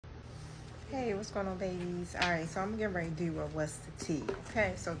Hey, what's going on, babies? All right, so I'm getting ready to do a what's the tea.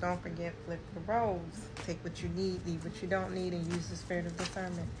 Okay, so don't forget, flip the roles. Take what you need, leave what you don't need, and use the spirit of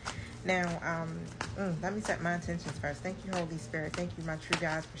discernment. Now, let me set my intentions first. Thank you, Holy Spirit. Thank you, my true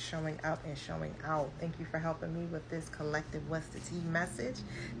guides, for showing up and showing out. Thank you for helping me with this collective what's the tea message.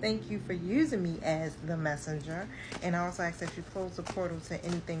 Thank you for using me as the messenger. And I also ask that you close the portal to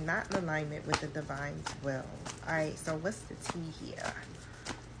anything not in alignment with the divine's will. All right, so what's the tea here?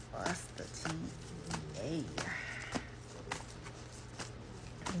 What's the TA?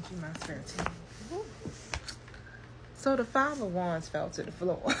 Thank you, my spirit team. So the Five of Wands fell to the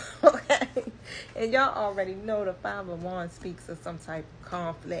floor. Okay? And y'all already know the Five of Wands speaks of some type of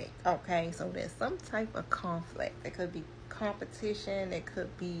conflict. Okay? So there's some type of conflict. It could be competition. It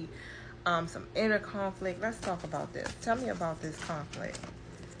could be some inner conflict. Let's talk about this. Tell me about this conflict.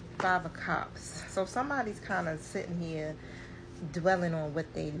 Five of Cups. So somebody's kind of sitting here dwelling on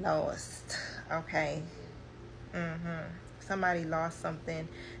what they lost. Okay. Somebody lost something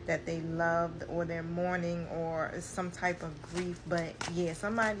that they loved, or they're mourning, or some type of grief. But yeah,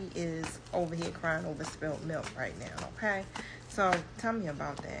 somebody is over here crying over spilled milk right now. Okay. So tell me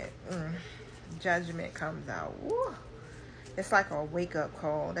about that. Judgment comes out. Woo. It's like a wake up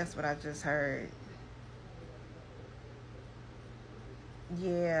call. That's what I just heard.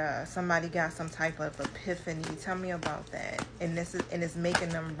 Yeah, somebody got some type of epiphany. Tell me about that. And it's making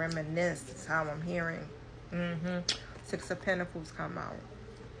them reminisce. That's how I'm hearing. Six of Pentacles come out.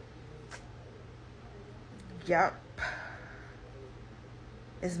 Yup.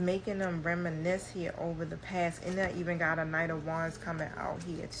 It's making them reminisce here over the past. And I even got a Knight of Wands coming out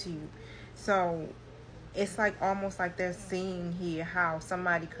here too. So it's like almost like they're seeing here how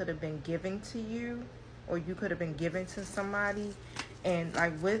somebody could have been giving to you, or you could have been giving to somebody. And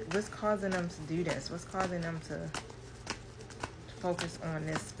like what's causing them to do this? What's causing them to focus on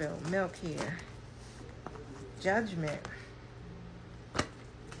this spilled milk here? Judgment.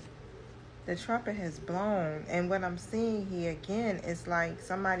 The trumpet has blown. And what I'm seeing here again is like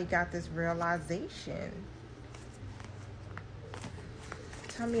somebody got this realization.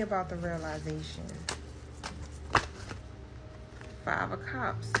 Tell me about the realization. Five of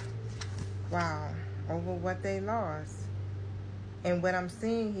Cups. Wow. Over what they lost. And what I'm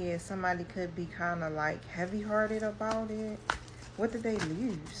seeing here is somebody could be kind of like heavy-hearted about it. What did they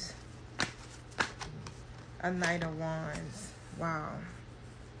lose? A Knight of Wands. Wow.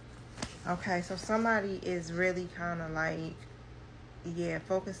 Okay, so somebody is really kind of like, yeah,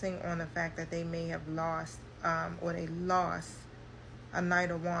 focusing on the fact that they may have lost, or they lost a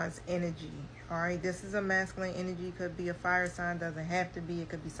Knight of Wands energy. All right, this is a masculine energy. Could be a fire sign. Doesn't have to be. It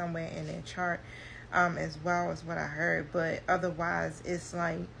could be somewhere in their chart. As well as what I heard, but otherwise it's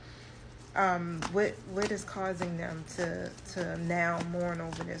like what is causing them to now mourn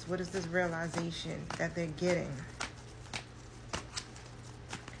over this? What is this realization that they're getting?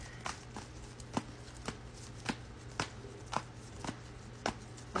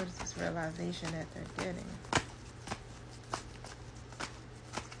 What is this realization that they're getting?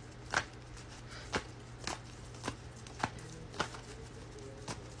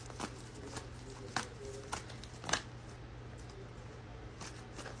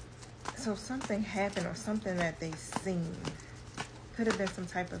 So something happened, or something that they seen. Could have been some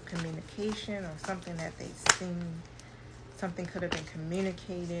type of communication, or something that they seen. Something could have been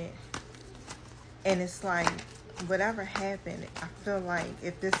communicated. And it's like, whatever happened, I feel like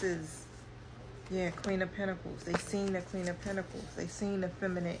if this is, yeah, Queen of Pentacles. They seen the Queen of Pentacles. They seen the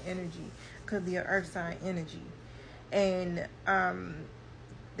feminine energy. Could be an earth sign energy. And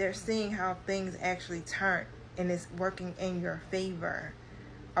they're seeing how things actually turn. And it's working in your favor.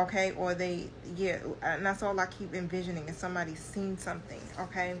 Okay, or and that's all I keep envisioning, is somebody's seen something,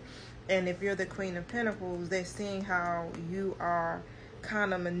 okay? And if you're the Queen of Pentacles, they're seeing how you are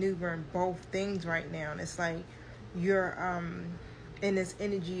kind of maneuvering both things right now. And it's like you're in this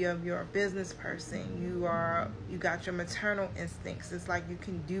energy of you're a business person. You got your maternal instincts. It's like you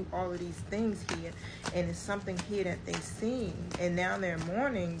can do all of these things here, and it's something here that they seen, and now they're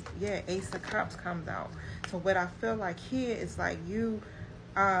mourning. Yeah, Ace of Cups comes out. So what I feel like here is like you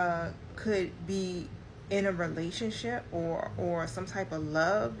could be in a relationship or some type of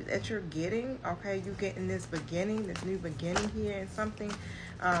love that you're getting. Okay, you getting this new beginning here, and something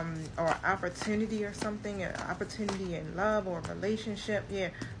or opportunity or something, an opportunity in love or relationship.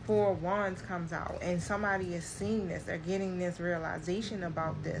 Yeah, Four of Wands comes out, and somebody is seeing this. They're getting this realization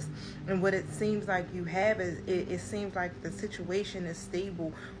about this, and what it seems like you have is it seems like the situation is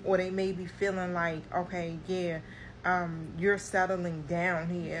stable, or they may be feeling like, okay, yeah, you're settling down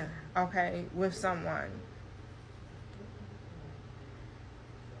here, okay, with someone.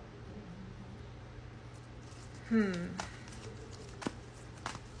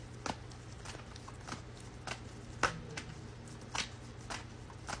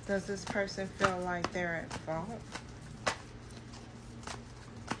 Does this person feel like they're at fault?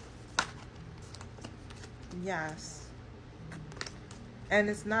 Yes. And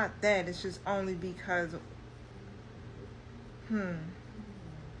it's not that. It's just only because,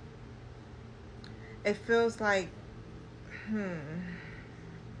 it feels like,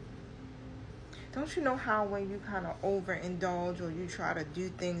 don't you know how when you kind of overindulge or you try to do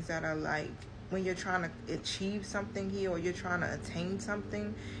things that are like, when you're trying to achieve something here or you're trying to attain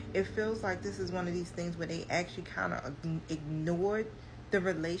something, it feels like this is one of these things where they actually kind of ignored the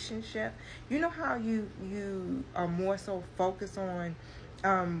relationship. You know how you are more so focused on,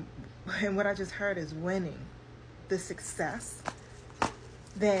 and what I just heard is winning, the success,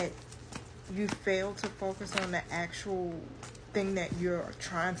 that you fail to focus on the actual thing that you're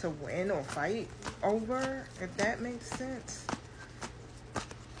trying to win or fight over, if that makes sense.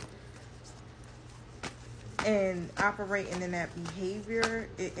 And operating in that behavior,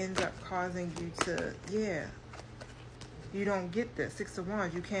 it ends up causing you to, you don't get the 6 of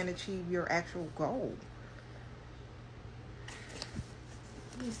Wands. You can't achieve your actual goal.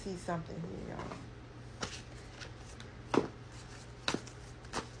 Let me see something here, y'all.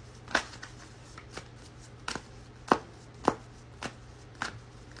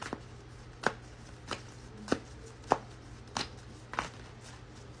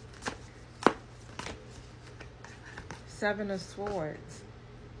 Seven of Swords.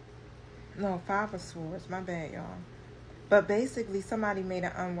 No, Five of Swords. My bad, y'all. But basically, somebody made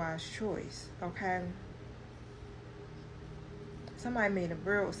an unwise choice, okay? Somebody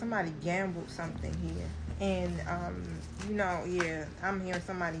gambled something here. And, I'm hearing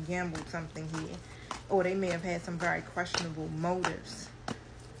somebody gambled something here. Or they may have had some very questionable motives.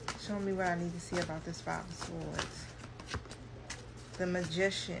 Show me what I need to see about this Five of Swords. The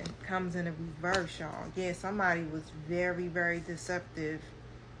Magician comes in a reverse, y'all. Yeah, somebody was very, very deceptive.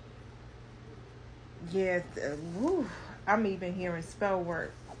 Yeah, I'm even hearing spell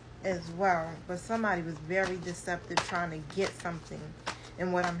work as well. But somebody was very deceptive trying to get something.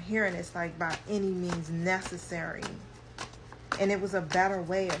 And what I'm hearing is like by any means necessary. And it was a better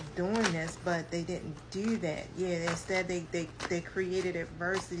way of doing this, but they didn't do that. Yeah, instead they created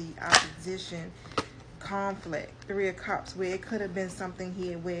adversity, opposition, conflict. Three of Cups, where it could have been something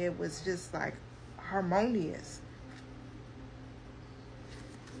here where it was just like harmonious.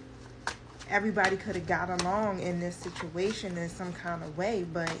 Everybody could have got along in this situation in some kind of way,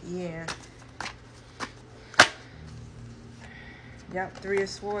 but yeah. Yep, Three of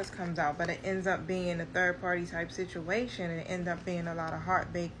Swords comes out, but it ends up being a third party type situation. It ends up being a lot of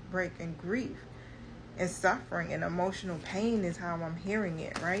heartbreak, and grief and suffering and emotional pain is how I'm hearing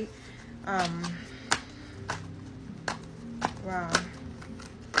it, right? Wow.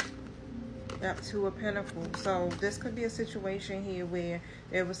 Yep, Two of Pentacles. So this could be a situation here where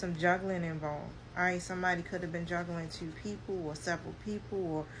there was some juggling involved. All right, somebody could have been juggling two people or several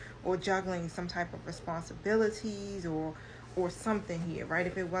people, or juggling some type of responsibilities or something here, right?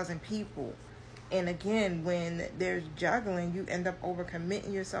 If it wasn't people. And again, when there's juggling, you end up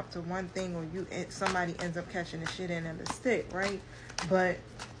overcommitting yourself to one thing, or somebody ends up catching the shit end of the stick, right? But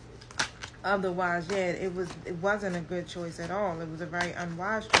otherwise, yeah, it wasn't a good choice at all. It was a very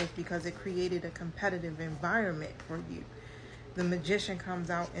unwise choice because it created a competitive environment for you. The Magician comes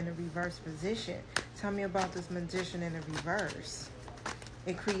out in a reverse position. Tell me about this Magician in a reverse.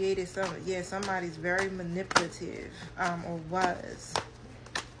 It created somebody's very manipulative, or was.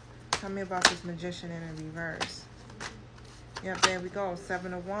 Tell me about this Magician in a reverse. Yep, there we go.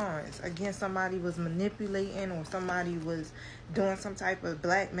 Seven of Wands. Again, somebody was manipulating, or somebody was doing some type of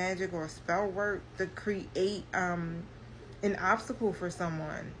black magic or spell work to create an obstacle for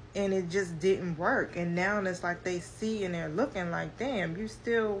someone. And it just didn't work. And now it's like they see and they're looking like, damn, you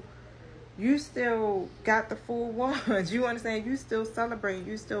still got the full wands. You understand? You still celebrating.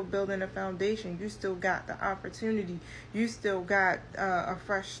 You still building a foundation. You still got the opportunity. You still got a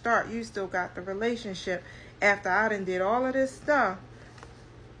fresh start. You still got the relationship. After I done did all of this stuff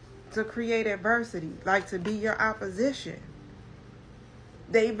to create adversity, like to be your opposition.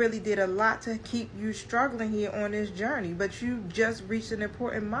 They really did a lot to keep you struggling here on this journey. But you just reached an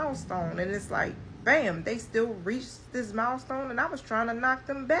important milestone. And it's like, bam, they still reached this milestone. And I was trying to knock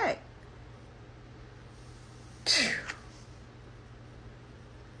them back.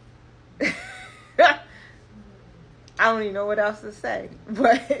 I don't even know what else to say.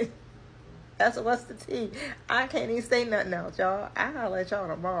 But that's what's the tea. I can't even say nothing else, y'all. I'll let y'all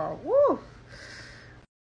tomorrow. Woo!